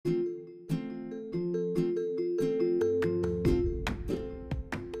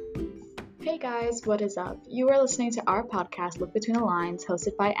guys, what is up? You are listening to our podcast, Look Between the Lines,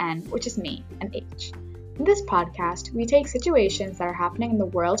 hosted by N, which is me, and H. In this podcast, we take situations that are happening in the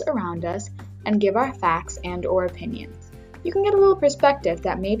world around us and give our facts and or opinions. You can get a little perspective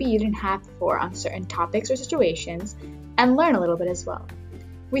that maybe you didn't have before on certain topics or situations, and learn a little bit as well.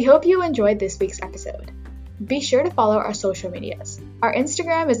 We hope you enjoyed this week's episode. Be sure to follow our social medias. Our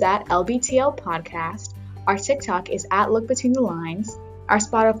Instagram is at LBTL Podcast, our TikTok is at Look Between the Lines, our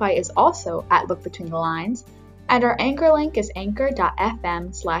Spotify is also at Look Between the Lines, and our Anchor link is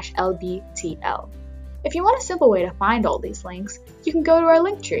anchor.fm/LBTL. If you want a simple way to find all these links, you can go to our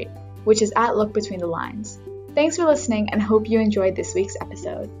Linktree, which is at Look Between the Lines. Thanks for listening and hope you enjoyed this week's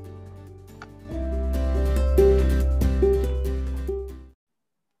episode.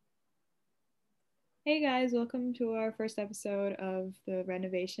 Hey guys, welcome to our first episode of the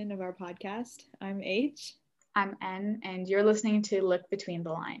renovation of our podcast. I'm H. I'm N, and you're listening to Look Between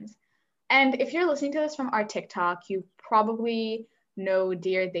the Lines. And if you're listening to this from our TikTok, you probably know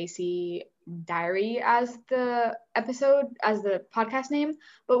Dear Desi Diary as the podcast name,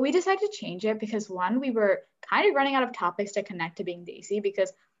 but we decided to change it because one, we were kind of running out of topics to connect to being Desi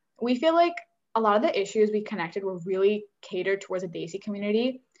because we feel like a lot of the issues we connected were really catered towards the Desi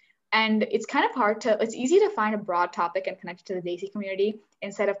community. And it's kind of it's easy to find a broad topic and connect it to the Desi community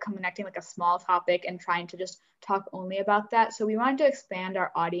instead of connecting like a small topic and trying to just talk only about that. So we wanted to expand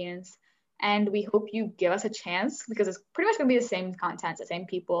our audience and we hope you give us a chance because it's pretty much going to be the same content, the same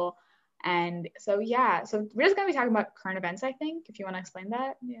people. And so, so we're just going to be talking about current events, I think, if you want to explain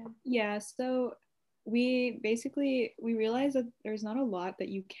that. Yeah, so we realized that there's not a lot that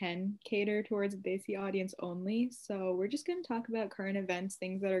you can cater towards a Desi audience only. So we're just going to talk about current events,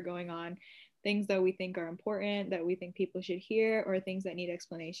 things that are going on, things that we think are important, that we think people should hear, or things that need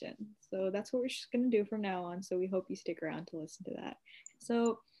explanation. So that's what we're just going to do from now on. So we hope you stick around to listen to that.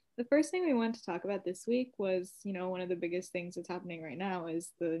 So the first thing we wanted to talk about this week was, one of the biggest things that's happening right now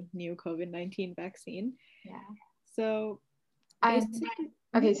is the new COVID-19 vaccine. Yeah. So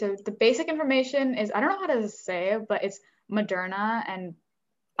okay, so the basic information is, I don't know how to say it, but it's Moderna and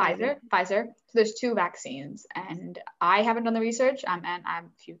Pfizer. So there's two vaccines, and I haven't done the research. And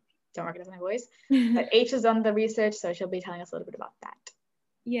if you don't recognize my voice, but H has done the research, so she'll be telling us a little bit about that.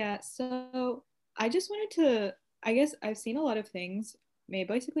 Yeah, so I just wanted to, I guess I've seen a lot of things made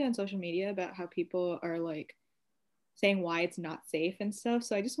basically on social media about how people are like saying why it's not safe and stuff.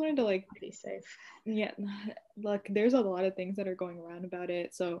 So I just wanted to be safe. Yeah, look, there's a lot of things that are going around about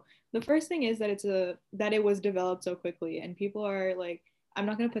it. So the first thing is that it was developed so quickly and people are like, I'm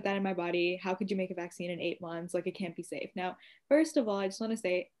not going to put that in my body. How could you make a vaccine in 8 months? Like, it can't be safe. Now, first of all, I just want to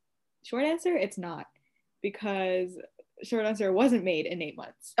say, short answer, it's not, because short answer, it wasn't made in 8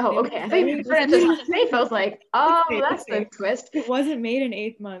 months. Oh, okay. I think short answer is not safe. I was like, oh, that's a twist. It wasn't made in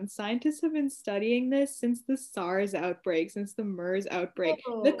 8 months. Scientists have been studying this since the SARS outbreak, since the MERS outbreak.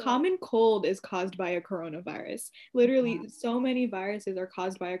 Oh. The common cold is caused by a coronavirus. Literally, so many viruses are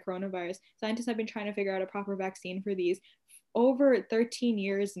caused by a coronavirus. Scientists have been trying to figure out a proper vaccine for these over 13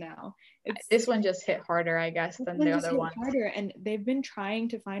 years now. This one just hit harder, I guess, than the other one. And they've been trying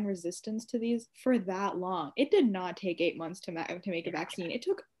to find resistance to these for that long. It did not take 8 months to make a vaccine. It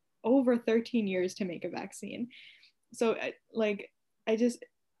took over 13 years to make a vaccine. So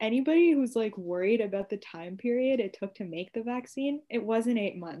anybody who's like worried about the time period it took to make the vaccine, it wasn't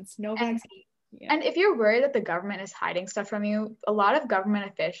 8 months. Vaccine. Yeah. And if you're worried that the government is hiding stuff from you, a lot of government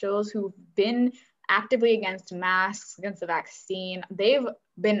officials who've been actively against masks, against the vaccine, they've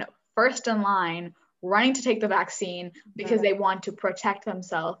been first in line running to take the vaccine because they want to protect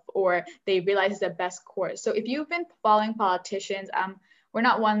themselves or they realize it's the best course. So if you've been following politicians, we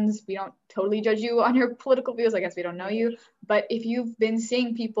don't totally judge you on your political views. I guess we don't know you, but if you've been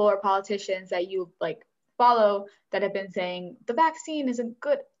seeing people or politicians that you like follow that have been saying the vaccine isn't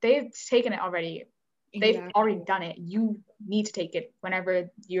good, they've taken it already. They've already done it. You need to take it whenever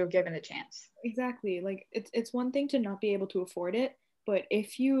you're given the chance. Exactly. Like it's one thing to not be able to afford it, but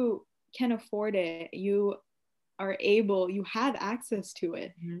if you can afford it, you have access to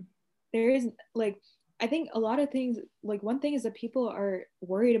it. Mm-hmm. There is I think a lot of things, one thing is that people are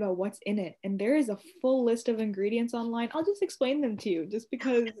worried about what's in it, and there is a full list of ingredients online. I'll just explain them to you just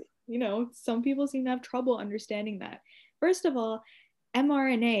because, some people seem to have trouble understanding that. First of all,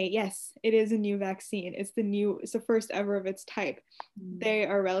 mRNA, yes, it is a new vaccine. It's the first ever of its type. They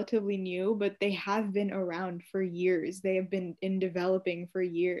are relatively new, but they have been around for years. They have been in developing for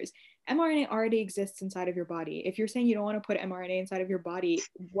years. mRNA already exists inside of your body. If you're saying you don't want to put mRNA inside of your body,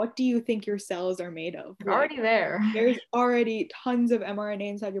 what do you think your cells are made of? It's already there. There's already tons of mRNA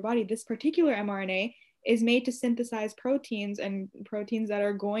inside your body. This particular mRNA is made to synthesize proteins, and proteins that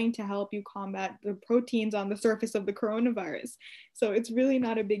are going to help you combat the proteins on the surface of the coronavirus. So it's really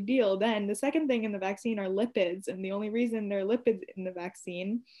not a big deal. Then the second thing in the vaccine are lipids, and the only reason there are lipids in the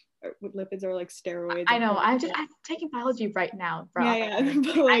vaccine, lipids are like steroids. I know. I'm taking biology right now, bro. Yeah.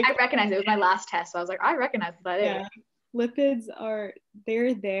 But like, I recognize it. It was my last test, so I was like, I recognize what that is. Lipids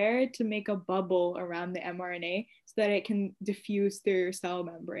they're there to make a bubble around the mRNA so that it can diffuse through your cell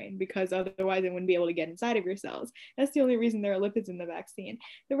membrane, because otherwise it wouldn't be able to get inside of your cells. That's the only reason there are lipids in the vaccine.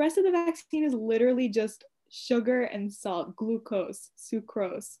 The rest of the vaccine is literally just sugar and salt, glucose,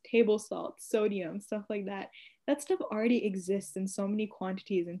 sucrose, table salt, sodium, stuff like that. That stuff already exists in so many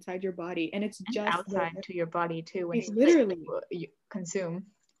quantities inside your body, and it's just outside to your body too when you consume.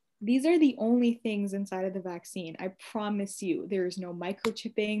 These are the only things inside of the vaccine. I promise you, there is no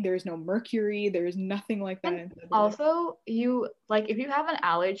microchipping, there is no mercury, there is nothing like that. And also, you like if you have an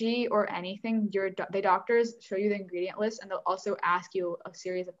allergy or anything, the doctors show you the ingredient list, and they'll also ask you a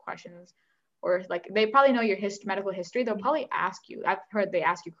series of questions, or like they probably know your medical history. They'll probably ask you. I've heard they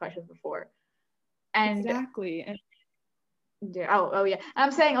ask you questions before. And exactly. And yeah. Oh yeah. And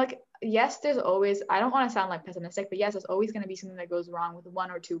I'm saying like, yes, there's always, I don't want to sound like pessimistic, but yes, there's always going to be something that goes wrong with one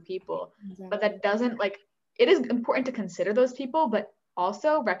or two people. Exactly. But that doesn't like, it is important to consider those people, but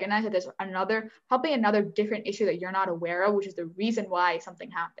also recognize that there's probably another different issue that you're not aware of, which is the reason why something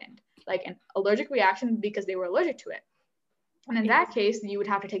happened. Like an allergic reaction because they were allergic to it. And in that case, you would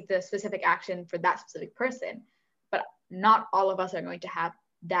have to take the specific action for that specific person. But not all of us are going to have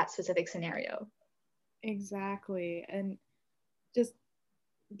that specific scenario. Exactly. And just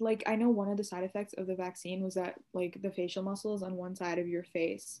like, I know one of the side effects of the vaccine was that like the facial muscles on one side of your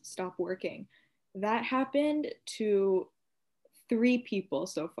face stop working. That happened to 3 people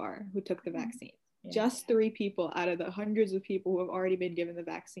so far who took the vaccine. Yeah. Just 3 people out of the hundreds of people who have already been given the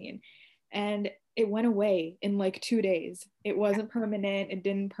vaccine. And it went away in like 2 days. It wasn't permanent. It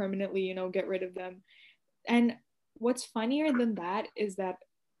didn't permanently, get rid of them. And what's funnier than that is that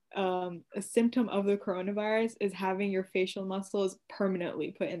a symptom of the coronavirus is having your facial muscles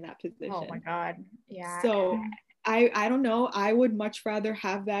permanently put in that position. Oh my God. Yeah. So I don't know. I would much rather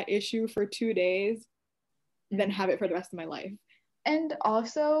have that issue for 2 days than have it for the rest of my life. And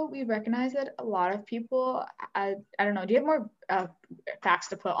also, we recognize that a lot of people, I don't know, do you have more facts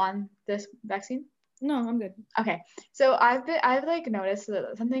to put on this vaccine? No, I'm good. Okay. So I've like noticed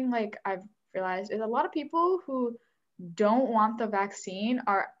that something like I've realized is a lot of people who don't want the vaccine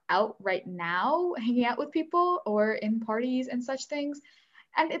are out right now hanging out with people or in parties and such things.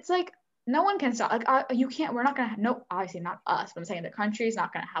 And it's like, no one can stop. Like, you can't, we're not going to, no, obviously not us, but I'm saying the country's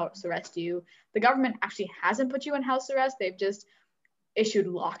not going to house arrest you. The government actually hasn't put you in house arrest. They've just issued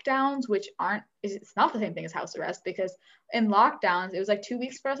lockdowns, which it's not the same thing as house arrest, because in lockdowns, it was like 2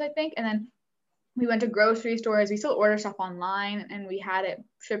 weeks for us, I think. And then we went to grocery stores. We still order stuff online and we had it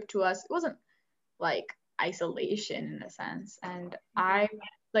shipped to us. It wasn't like isolation in a sense. And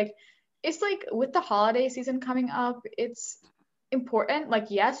it's like with the holiday season coming up, it's important, like,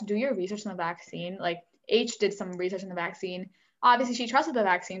 yes, do your research on the vaccine. Like H did some research on the vaccine. Obviously she trusted the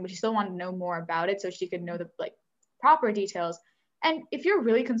vaccine, but she still wanted to know more about it so she could know the like proper details. And if you're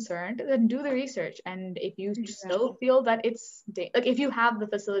really concerned, then do the research. And if you still feel that it's like, if you have the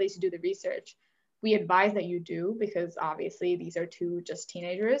facilities to do the research, we advise that you do, because obviously these are 2 just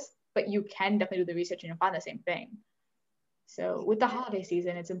teenagers, but you can definitely do the research and you'll find the same thing. So with the holiday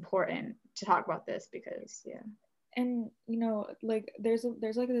season, it's important to talk about this because, yeah. And, like there's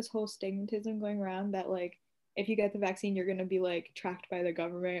like this whole stigmatism going around that like, if you get the vaccine, you're going to be like tracked by the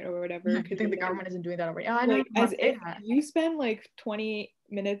government or whatever. You think the government isn't doing that already? Oh, I know. Like, as if you spend like 20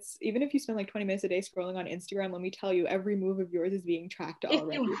 minutes, even if you spend like 20 minutes a day scrolling on Instagram, let me tell you, every move of yours is being tracked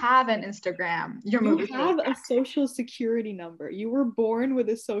already. If you have an Instagram, you have a social security number. You were born with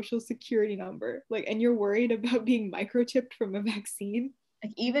a social security number, like, and you're worried about being microchipped from a vaccine.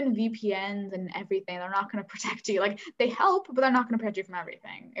 Like even VPNs and everything, they're not going to protect you. Like they help, but they're not going to protect you from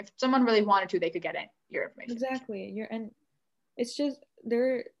everything. If someone really wanted to, they could get your information. Exactly. And it's just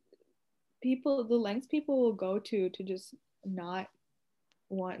the lengths people will go to just not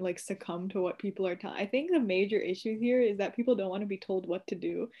want, like, succumb to what people are telling. I think the major issue here is that people don't want to be told what to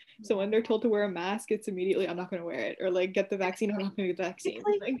do. So when they're told to wear a mask, it's immediately, I'm not going to wear it, or like get the vaccine, I'm not going to get the vaccine.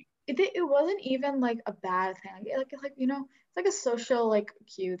 It wasn't even like a bad thing. Like like a social like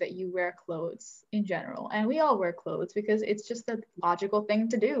cue that you wear clothes in general, and we all wear clothes because it's just the logical thing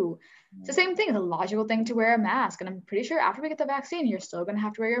to do. It's the same thing. It's a logical thing to wear a mask, and I'm pretty sure after we get the vaccine, you're still gonna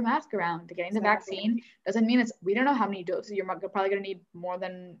have to wear your mask around. To getting the vaccine doesn't mean we don't know how many doses. You're probably gonna need more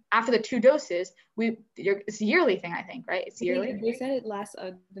than after the 2 doses. It's a yearly thing, I think, right? It's yearly. They said it lasts.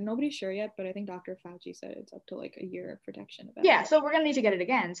 Nobody's sure yet, but I think Dr. Fauci said it's up to like a year of protection. Yeah, so we're gonna need to get it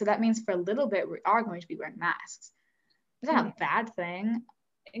again. So that means for a little bit we are going to be wearing masks. It's not a bad thing.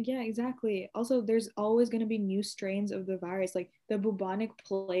 Yeah, exactly. Also, there's always going to be new strains of the virus. Like the bubonic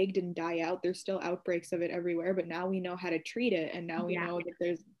plague didn't die out. There's still outbreaks of it everywhere, but now we know how to treat it, and now we know that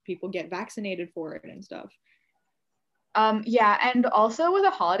there's people get vaccinated for it and stuff. Yeah, and also with the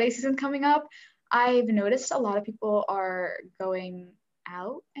holiday season coming up, I've noticed a lot of people are going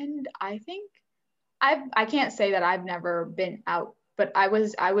out, and I think I can't say that I've never been out, but I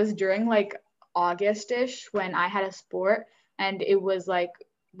was during like August-ish when I had a sport, and it was like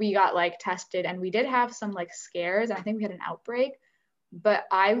we got like tested, and we did have some like scares, and I think we had an outbreak, but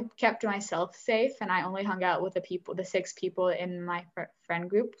I kept myself safe, and I only hung out with the 6 people in my friend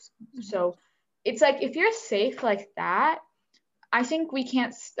group. So it's like if you're safe like that, I think we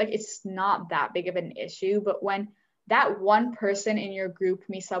can't like it's not that big of an issue. But when that one person in your group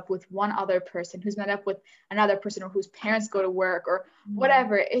meets up with one other person who's met up with another person, or whose parents go to work or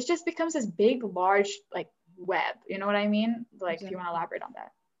whatever, it just becomes this big, large like web. You know what I mean? Like, exactly. If you want to elaborate on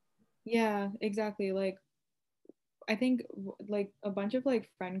that. Yeah, exactly. Like, I think like a bunch of like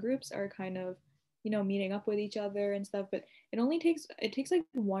friend groups are kind of, meeting up with each other and stuff, but it takes like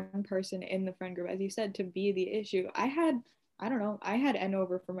one person in the friend group, as you said, to be the issue. I had N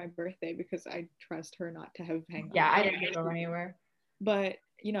over for my birthday because I trust her not to have hang. Yeah, I didn't go anywhere. But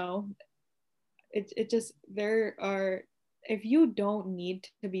it just, there are, if you don't need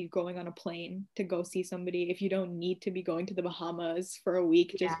to be going on a plane to go see somebody, if you don't need to be going to the Bahamas for a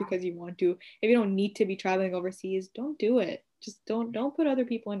week just because you want to, if you don't need to be traveling overseas, don't do it. Just don't put other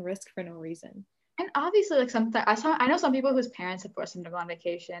people in risk for no reason. And obviously, like I know some people whose parents have forced them to go on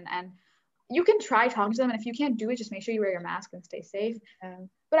vacation, and you can try talking to them, and if you can't do it, just make sure you wear your mask and stay safe.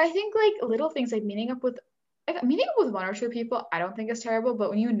 But I think like little things like meeting up with 1 or 2 people, I don't think is terrible. But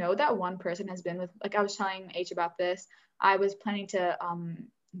when you know that one person has been with, like I was telling H about this, I was planning to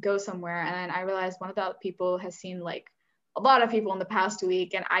go somewhere, and then I realized one of the people has seen like a lot of people in the past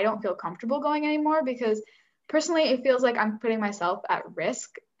week, and I don't feel comfortable going anymore because personally it feels like I'm putting myself at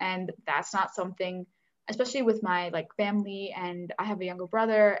risk, and that's not something, especially with my like family, and I have a younger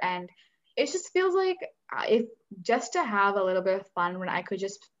brother, and it just feels like if just to have a little bit of fun when I could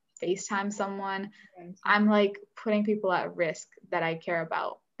just FaceTime someone, I'm like putting people at risk that I care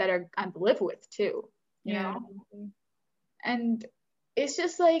about, that I live with too, you know? And it's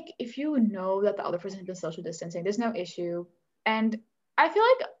just like, if you know that the other person has been social distancing, there's no issue. And I feel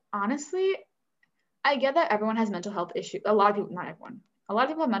like, honestly, I get that everyone has mental health issues. A lot of people, not everyone. A lot of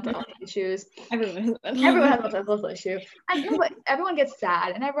people have mental health issues. Everyone has mental health issue. I know, but everyone gets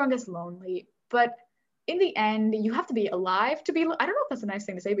sad and everyone gets lonely. But in the end, you have to be alive to be, I don't know if that's a nice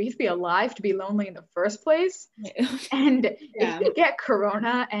thing to say, but you have to be alive to be lonely in the first place. And if you get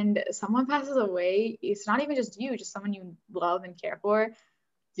corona and someone passes away, it's not even just you, just someone you love and care for,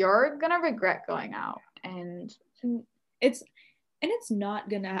 you're gonna regret going out. And it's not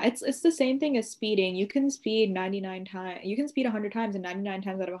gonna, it's the same thing as speeding. You can speed 99 times, you can speed 100 times, and 99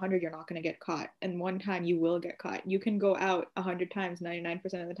 times out of 100 you're not gonna get caught, and one time you will get caught. You can go out 100 times, 99%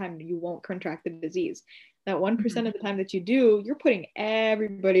 of the time you won't contract the disease. That 1% of the time that you do, you're putting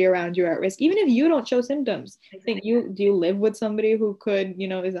everybody around you at risk, even if you don't show symptoms. Think do you live with somebody who could,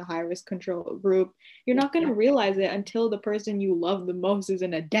 is a high risk control group? You're not going to realize it until the person you love the most is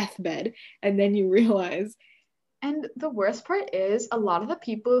in a deathbed, and then you realize. And the worst part is a lot of the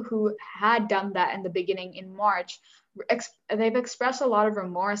people who had done that in the beginning in March, they've expressed a lot of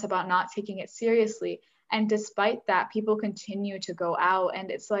remorse about not taking it seriously. And despite that, people continue to go out. And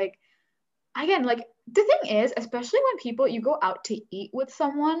it's like, again, like the thing is, especially when you go out to eat with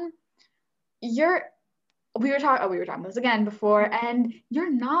someone, we were talking this again before, and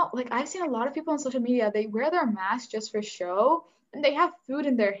you're not like, I've seen a lot of people on social media, they wear their mask just for show, and they have food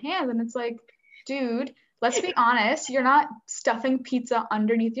in their hands, and it's like, dude, let's be honest, you're not stuffing pizza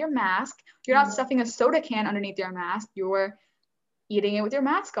underneath your mask. You're not stuffing a soda can underneath your mask. You're eating it with your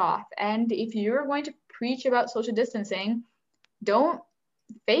mask off. And if you're going to preach about social distancing, don't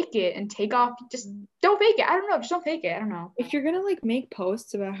fake it and take off. Just don't fake it. I don't know. Just don't fake it. I don't know. If you're gonna like make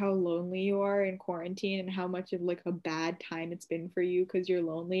posts about how lonely you are in quarantine and how much of like a bad time it's been for you because you're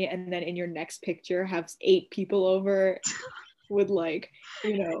lonely, and then in your next picture have 8 people over with like,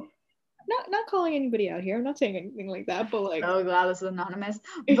 not calling anybody out here. I'm not saying anything like that, but like, so glad this is anonymous.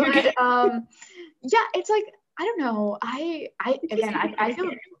 But yeah, it's like, I don't know. I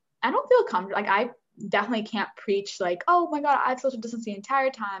feel, I don't feel comfortable. Like, I definitely can't preach like, oh my God, I had social distance the entire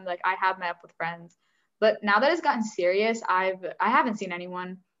time. Like, I have met up with friends. But now that it's gotten serious, I haven't seen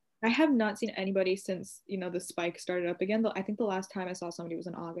anyone. I have not seen anybody since, the spike started up again. Though I think the last time I saw somebody was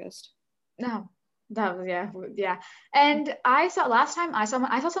in August. No, that was, yeah. And I saw last time I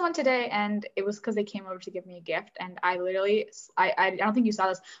saw someone today, and it was because they came over to give me a gift, and I literally, I don't think you saw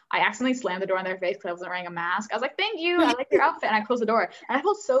this. I accidentally slammed the door in their face because I wasn't wearing a mask. I was like, "Thank you, I like your outfit," and I closed the door. And I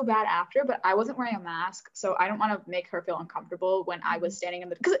felt so bad after, but I wasn't wearing a mask, so I don't want to make her feel uncomfortable when I was standing in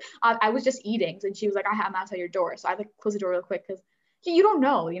the, because I was just eating, and she was like, "I have a mask at your door," so I like closed the door real quick because you don't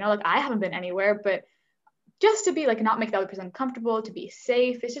know, like I haven't been anywhere, but just to be like not make the other person comfortable, to be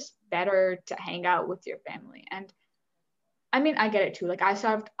safe, it's just better to hang out with your family. And I mean, I get it too. Like I've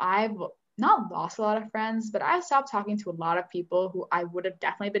not lost a lot of friends, but I stopped talking to a lot of people who I would have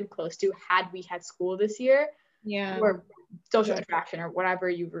definitely been close to had we had school this year. Yeah. Or social attraction or whatever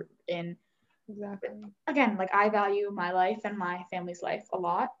you were in. Exactly. But again, like I value my life and my family's life a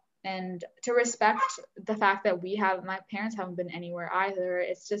lot. And to respect the fact that my parents haven't been anywhere either,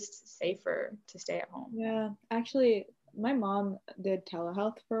 it's just safer to stay at home. Yeah, actually, my mom did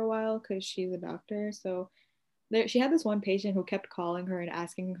telehealth for a while because she's a doctor. So she had this one patient who kept calling her and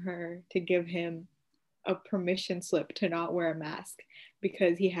asking her to give him a permission slip to not wear a mask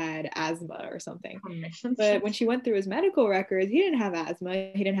because he had asthma or something. But when she went through his medical records, he didn't have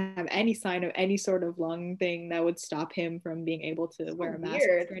asthma. He didn't have any sign of any sort of lung thing that would stop him from being able to wear a mask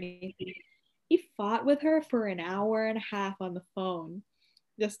or anything. He fought with her for an hour and a half on the phone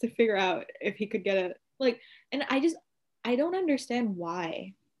just to figure out if he could get and I don't understand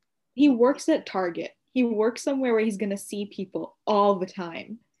why. He works at Target. He works somewhere where he's gonna see people all the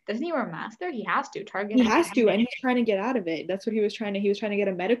time. Doesn't he wear a mask there? He has to. Target. He has to, and he's trying to get out of it. That's what he was trying to get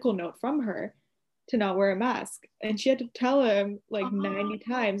a medical note from her to not wear a mask. And she had to tell him like 90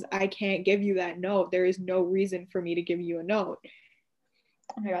 times, I can't give you that note. There is no reason for me to give you a note.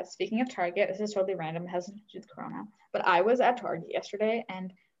 Oh my God, speaking of Target, this is totally random. It has to do with Corona. But I was at Target yesterday,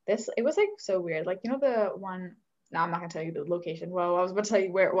 and it was like so weird. Like, the one, no, I'm not gonna tell you the location. Well, I was about to tell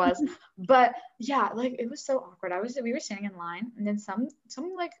you where it was. But yeah, like it was so awkward. We were standing in line, and then some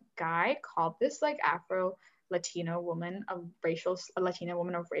like guy called this like Afro Latina woman of racial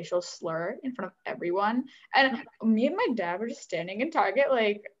slur in front of everyone. And me and my dad were just standing in Target,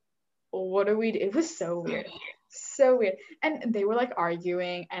 like, what do we do? It was so weird. So weird. And they were like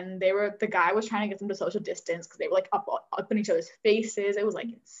arguing, and the guy was trying to get them to social distance because they were like up in each other's faces. It was like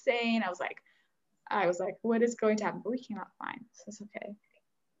insane. I was like, what is going to happen? But we came out fine, so it's okay.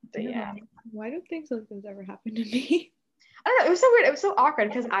 But yeah. Why don't things like this ever happen to me? I don't know. It was so weird. It was so awkward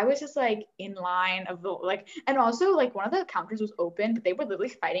because I was just like in line of the like, and also like one of the counters was open, but they were literally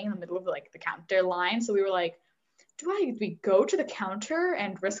fighting in the middle of like the counter line. So we were like, do we go to the counter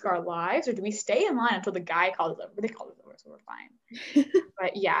and risk our lives, or do we stay in line until the guy calls us over? But they called us over, so we're fine.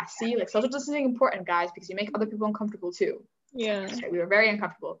 But yeah, see, like social distancing is important, guys, because you make other people uncomfortable too. Yeah. Okay, we were very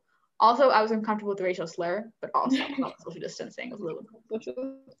uncomfortable. Also, I was uncomfortable with the racial slur, but also social distancing was a little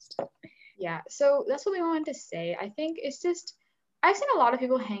uncomfortable. Yeah, so that's what we wanted to say. I think it's just, I've seen a lot of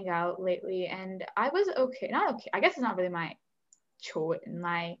people hang out lately, and I was okay. Not okay. I guess it's not really my choice.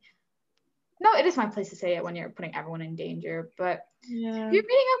 No, it is my place to say it when you're putting everyone in danger. But if you're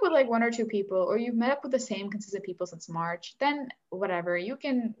meeting up with like one or two people, or you've met up with the same consistent people since March, then whatever, you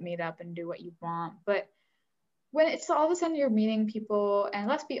can meet up and do what you want. But when it's all of a sudden you're meeting people, and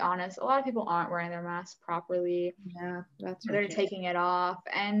let's be honest, a lot of people aren't wearing their masks properly. Yeah, that's right. They're taking it off,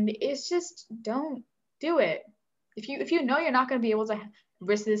 and it's just, don't do it. If you know you're not going to be able to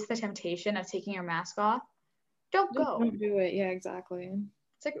resist the temptation of taking your mask off, don't go. Don't do it. Yeah, exactly.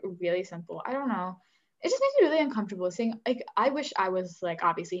 It's like really simple. I don't know. It just makes me really uncomfortable seeing, like, I wish I was like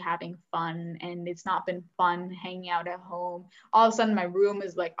obviously having fun, and it's not been fun hanging out at home. All of a sudden our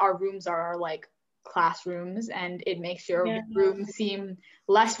rooms are our like classrooms, and it makes your room seem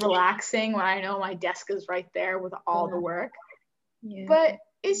less relaxing when I know my desk is right there with all the work. Yeah. But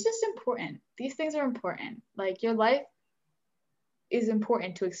it's just important. These things are important. Like, your life is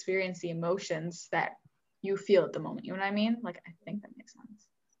important to experience the emotions that you feel at the moment. You know what I mean? Like, I think that makes sense.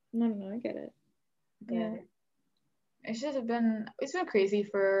 No, I get it. But yeah. It's been crazy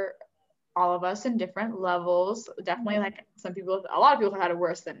for all of us in different levels. Definitely, like, a lot of people have had it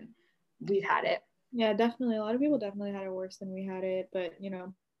worse than we've had it. Yeah, definitely. A lot of people definitely had it worse than we had it. But,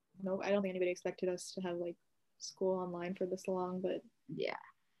 no, I don't think anybody expected us to have, like, school online for this long. But yeah.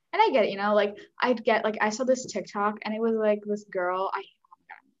 And I get it, like, I saw this TikTok, and it was like this girl,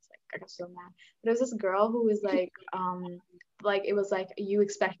 I got so mad. But it was this girl who was like it was like, you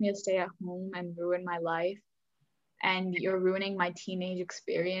expect me to stay at home and ruin my life, and you're ruining my teenage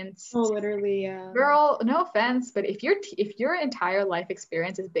experience. Oh, literally, yeah. Girl, no offense, but if your entire life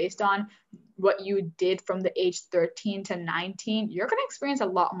experience is based on what you did from the age 13 to 19, you're gonna experience a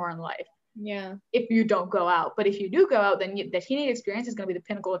lot more in life. Yeah. If you don't go out, but if you do go out, then the teenage experience is gonna be the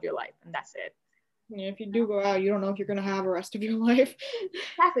pinnacle of your life, and that's it. Yeah, if you do go out, you don't know if you're gonna have the rest of your life.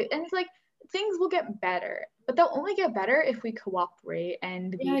 Exactly, and it's like things will get better, but they'll only get better if we cooperate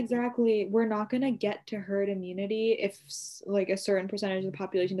and Yeah, exactly. We're not gonna get to herd immunity if like a certain percentage of the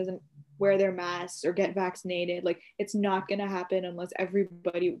population doesn't wear their masks or get vaccinated. Like it's not gonna happen unless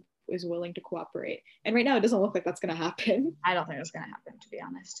everybody is willing to cooperate. And right now, it doesn't look like that's gonna happen. I don't think it's gonna happen, to be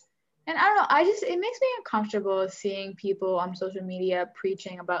honest. And I don't know, it makes me uncomfortable seeing people on social media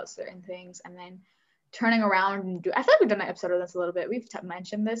preaching about certain things and then turning around and I feel like we've done an episode of this a little bit. We've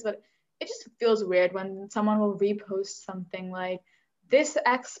mentioned this, but it just feels weird when someone will repost something like, this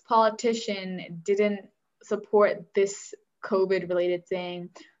ex-politician didn't support this COVID related thing,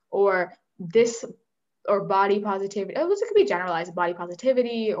 or this, or body positivity. It could be generalized body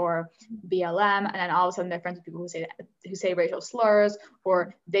positivity or BLM, and then all of a sudden they're friends with people who say racial slurs,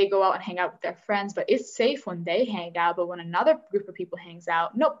 or they go out and hang out with their friends. But it's safe when they hang out, but when another group of people hangs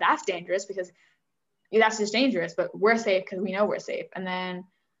out, nope, that's dangerous, because that's just dangerous. But we're safe because we know we're safe. And then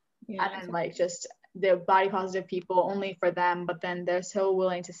like just the body positive people only for them, but then they're so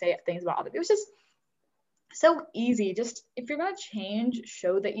willing to say things about other people. It's just so easy. Just if you're gonna change,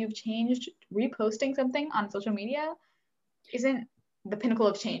 show that you've changed. Reposting something on social media isn't the pinnacle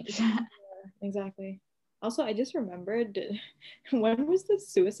of change. Yeah, exactly. Also, I just remembered, when was the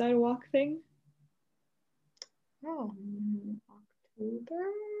suicide walk thing? Oh,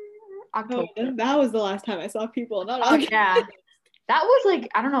 October. Oh, that was the last time I saw people. Not August. Yeah, that was like,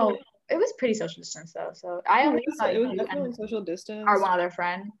 I don't know. It was pretty social distance though. So I only saw it was you definitely and social distance. our one other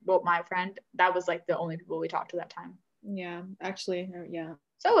friend, well, my friend. That was like the only people we talked to that time. Yeah, actually, yeah.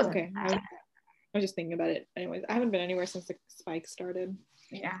 So it wasn't okay. I was just thinking about it. Anyways, I haven't been anywhere since the spike started.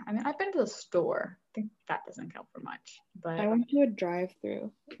 Yeah, I mean, I've been to the store. I think that doesn't count for much. But I went to a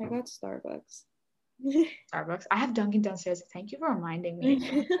drive-through. I got Starbucks. Starbucks. I have Dunkin' downstairs. Thank you for reminding me.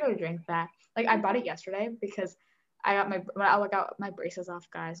 I should drink that. Like I bought it yesterday because I got my braces off,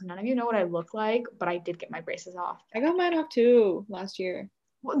 guys. None of you know what I look like, but I did get my braces off. I got mine off too last year.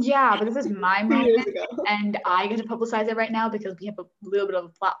 Well, yeah, but this is my moment, and I get to publicize it right now because we have a little bit of a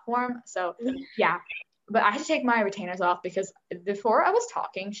platform. So yeah, but I had to take my retainers off because before I was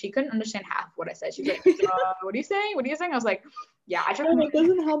talking, she couldn't understand half what I said. She's like, "What are you saying? What are you saying?" I was like, "Yeah, I took." No, it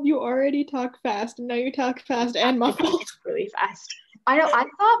doesn't help. You already talk fast, and now you talk fast and muffled. Really fast. I know. I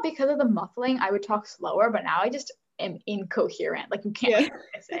thought because of the muffling, I would talk slower, but now I just am incoherent. Like you can't hear what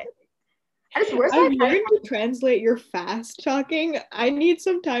I say. And it's worse. I've learned to translate your fast talking. I need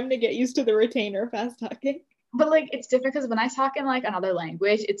some time to get used to the retainer fast talking. But like it's different because when I talk in like another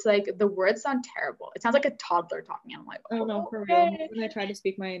language, it's like the words sound terrible. It sounds like a toddler talking. And I'm like, oh no, for real. When I try to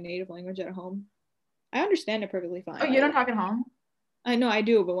speak my native language at home, I understand it perfectly fine. Oh, you don't talk at home? I know I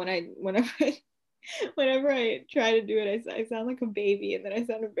do, but whenever I try to do it, I sound like a baby, and then I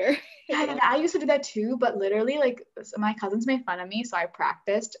sound embarrassed. Yeah, I used to do that too, but literally, like my cousins made fun of me, so I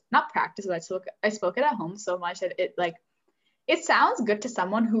not practiced, but I spoke it at home so much that it sounds good to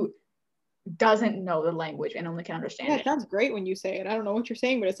someone who doesn't know the language and only can understand it. It sounds great when you say it. I don't know what you're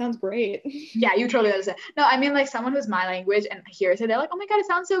saying, but it sounds great. Yeah, you totally understand. No, I mean like someone who's my language and hears it, they're like, oh my god, it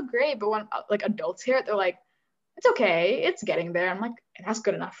sounds so great. But when like adults hear it, they're like, it's okay, it's getting there. I'm like, that's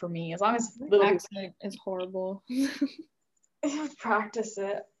good enough for me as long as little accent is horrible. Practice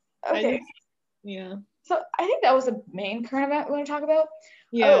it. Okay. Yeah. So I think that was the main current event we want to talk about.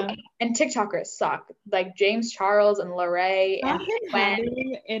 Yeah. Oh, and TikTokers suck. Like James Charles and Lorray and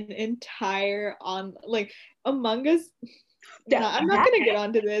having an entire Among Us. Yeah, I'm not gonna get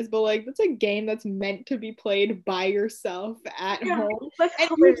onto this, but like that's a game that's meant to be played by yourself at home, and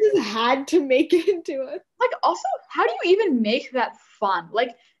you just had to make it into it. Like, also, how do you even make that fun?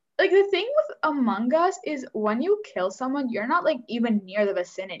 Like the thing with Among Us is when you kill someone, you're not like even near the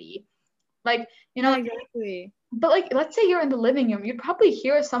vicinity. Like, you know, exactly. But like, let's say you're in the living room, you'd probably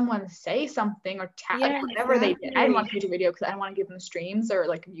hear someone say something or whatever they did. I didn't want to YouTube video because I didn't want to give them streams or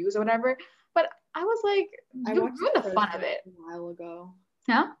like views or whatever. But I was like, you ruined the fun of it. A while ago.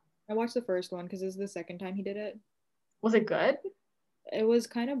 Huh? I watched the first one because this is the second time he did it. Was it good? It was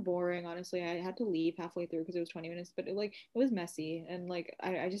kind of boring, honestly. I had to leave halfway through because it was 20 minutes, but it was messy, and like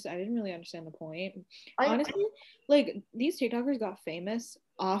I didn't really understand the point. Honestly, like these TikTokers got famous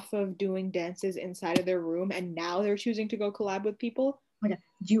off of doing dances inside of their room, and now they're choosing to go collab with people. my God.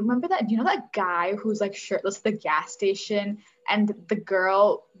 Do you remember that? Do you know that guy who's like shirtless at the gas station and the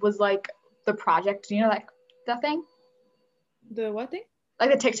girl was like the project? Do you know that thing? The what thing?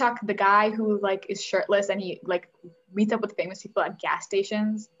 Like the TikTok, the guy who like is shirtless and he like meets up with famous people at gas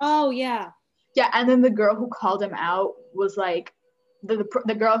stations. Oh yeah. Yeah, and then the girl who called him out was like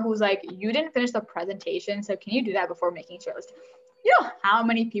the girl who was like, you didn't finish the presentation, so can you do that before making shirtless? You know how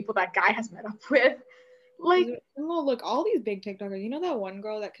many people that guy has met up with? Like, oh, look, all these big TikTokers. You know that one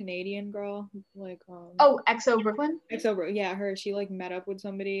girl, that Canadian girl, like oh, EXO Brooklyn. EXO, yeah, her. She like met up with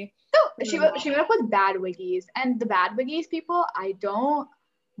somebody. So she met up with Bad Wiggies, and the Bad Wiggies people.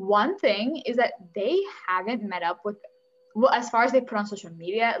 One thing is that they haven't met up with, well, as far as they put on social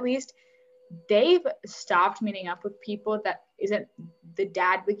media at least, they've stopped meeting up with people that isn't the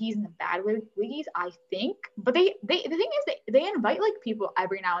Dad Wiggies and the Bad Wiggies, I think. But the thing is they invite like people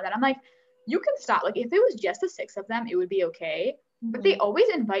every now and then. I'm like, you can stop. Like if it was just the 6 of them, it would be okay. Mm-hmm. But they always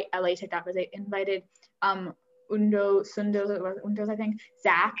invite LA TikTokers. They invited Undos, I think,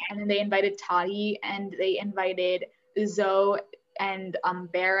 Zach, and then they invited Toddy, and they invited Zoe and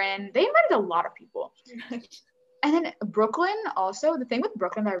Baron. They invited a lot of people. And then Brooklyn also, the thing with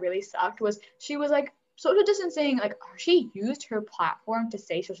Brooklyn that really sucked was she was like social distancing, like she used her platform to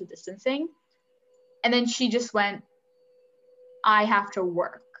say social distancing. And then she just went, I have to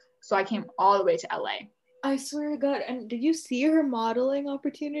work. So I came all the way to LA. I swear to God. And did you see her modeling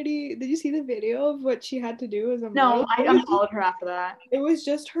opportunity? Did you see the video of what she had to do as a model? No, I unfollowed her after that. It was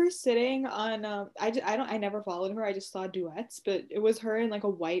just her sitting on I never followed her. I just saw duets, but it was her in like a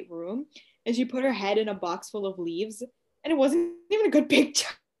white room, and she put her head in a box full of leaves, and it wasn't even a good picture.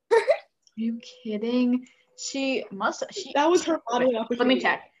 Are you kidding? That was her modeling opportunity. Let me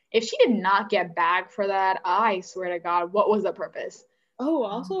check. If she did not get bagged for that, I swear to God, what was the purpose? Oh,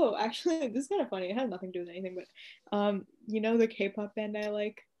 also, actually, this is kind of funny. It has nothing to do with anything, but you know the K-pop band I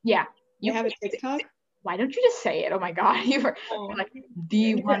like? Yeah. You have a TikTok? Why don't you just say it? Oh my God, you're like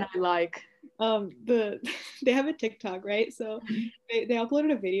the one I like. They have a TikTok, right? So they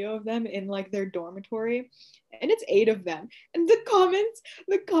uploaded a video of them in like their dormitory, and it's 8 of them. And the comments,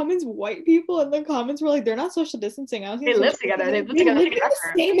 white people in the comments were like, they're not social distancing. They live together. They live in the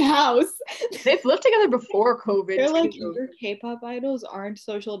same house. They've lived together before COVID. They're like, your K-pop idols aren't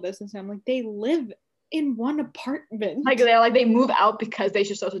social distancing. I'm like, they live in one apartment. Like they move out because they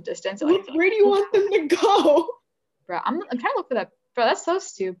should social distance. Like, where do you want them to go? Bro, I'm trying to look for that. Bro, that's so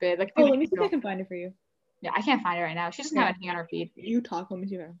stupid. Like, let me see if I can find it for you. Yeah, I can't find it right now. She doesn't have anything on her feed. You talk. Let me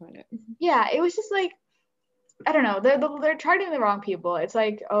see if I can find it. Yeah, it was just like, I don't know. They're targeting the wrong people. It's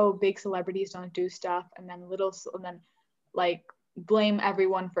like, oh, big celebrities don't do stuff, and then like blame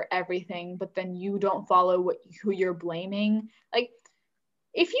everyone for everything, but then you don't follow who you're blaming. Like,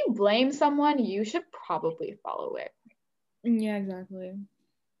 if you blame someone, you should probably follow it. Yeah, exactly.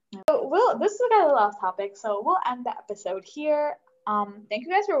 So this is kind of the last topic, so we'll end the episode here. Thank you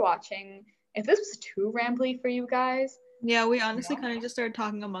guys for watching. If this was too rambly for you guys, yeah, we honestly kind of just started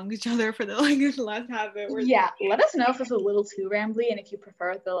talking among each other for the last half of it. Let us know if this was a little too rambly and if you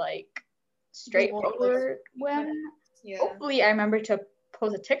prefer the like straightforward one. Yeah. Hopefully I remember to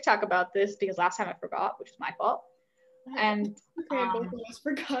post a TikTok about this because last time I forgot, which is my fault. And both of us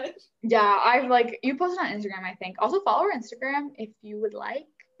forgot. Yeah, I've like you posted on Instagram, I think. Also follow our Instagram if you would like.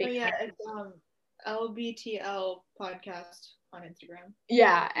 It's LBTL podcast on Instagram.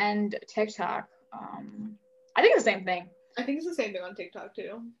 Yeah, and TikTok. I think it's the same thing. I think it's the same thing on TikTok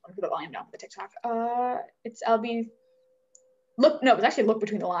too. I'll put the volume down for the TikTok. It's LB. It's actually Look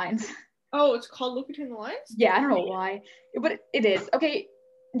Between the Lines. Oh, it's called Look Between the Lines? Yeah, I don't know why, but it is. Okay,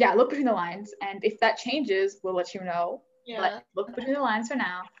 yeah, Look Between the Lines, and if that changes, we'll let you know. Yeah. But Look Between the Lines for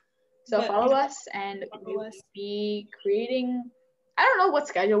now. So follow us, and we'll be creating. I don't know what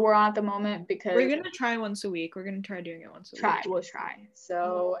schedule we're on at the moment because we're gonna try once a week. We're gonna try doing it once a week. We'll try.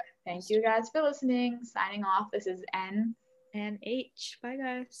 So thank you guys for listening. Signing off. This is N and H. Bye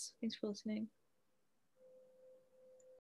guys. Thanks for listening.